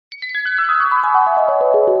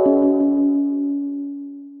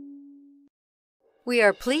We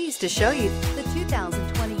are pleased to show you the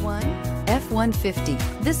 2021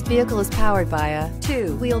 F-150. This vehicle is powered by a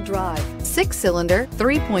two-wheel drive, 6-cylinder,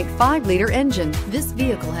 3.5-liter engine. This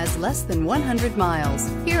vehicle has less than 100 miles.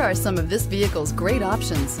 Here are some of this vehicle's great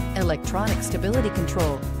options: electronic stability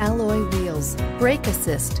control, alloy wheels, brake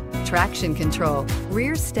assist, traction control,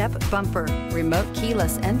 rear step bumper, remote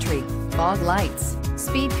keyless entry, fog lights,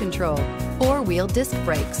 speed control, 4-wheel disc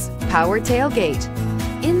brakes, power tailgate.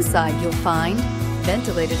 Inside you'll find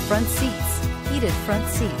ventilated front seats, heated front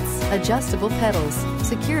seats, adjustable pedals,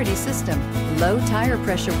 security system, low tire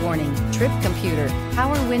pressure warning, trip computer,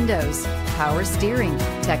 power windows, power steering,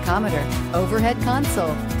 tachometer, overhead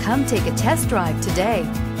console. Come take a test drive today.